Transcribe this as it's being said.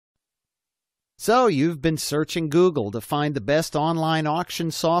So you've been searching Google to find the best online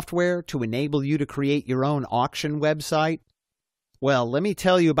auction software to enable you to create your own auction website? Well, let me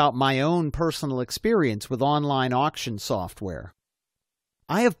tell you about my own personal experience with online auction software.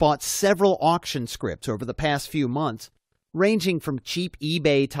 I have bought several auction scripts over the past few months, ranging from cheap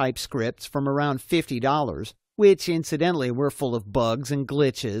eBay-type scripts from around $50, which incidentally were full of bugs and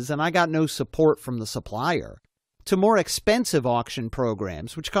glitches, and I got no support from the supplier, to more expensive auction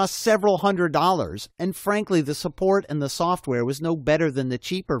programs which cost several $100s, and frankly the support and the software was no better than the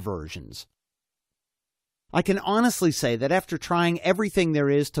cheaper versions. I can honestly say that after trying everything there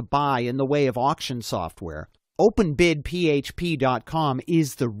is to buy in the way of auction software, openbidphp.com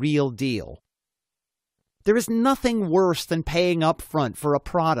is the real deal. There is nothing worse than paying upfront for a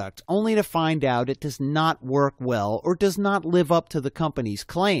product only to find out it does not work well or does not live up to the company's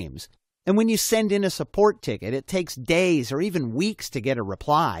claims. And when you send in a support ticket, it takes days or even weeks to get a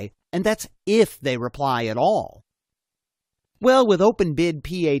reply, and that's if they reply at all. Well, with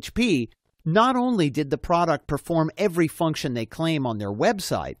openbidphp, not only did the product perform every function they claim on their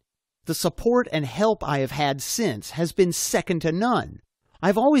website, the support and help I have had since has been second to none.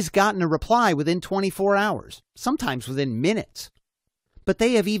 I've always gotten a reply within 24 hours, sometimes within minutes. But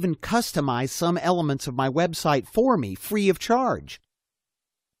they have even customized some elements of my website for me free of charge.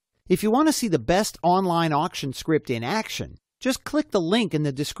 If you want to see the best online auction script in action, just click the link in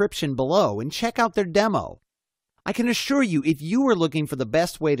the description below and check out their demo. I can assure you, if you are looking for the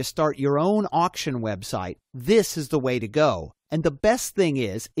best way to start your own auction website, this is the way to go. And the best thing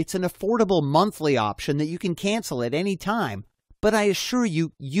is, it's an affordable monthly option that you can cancel at any time, but I assure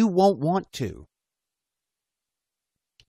you, you won't want to.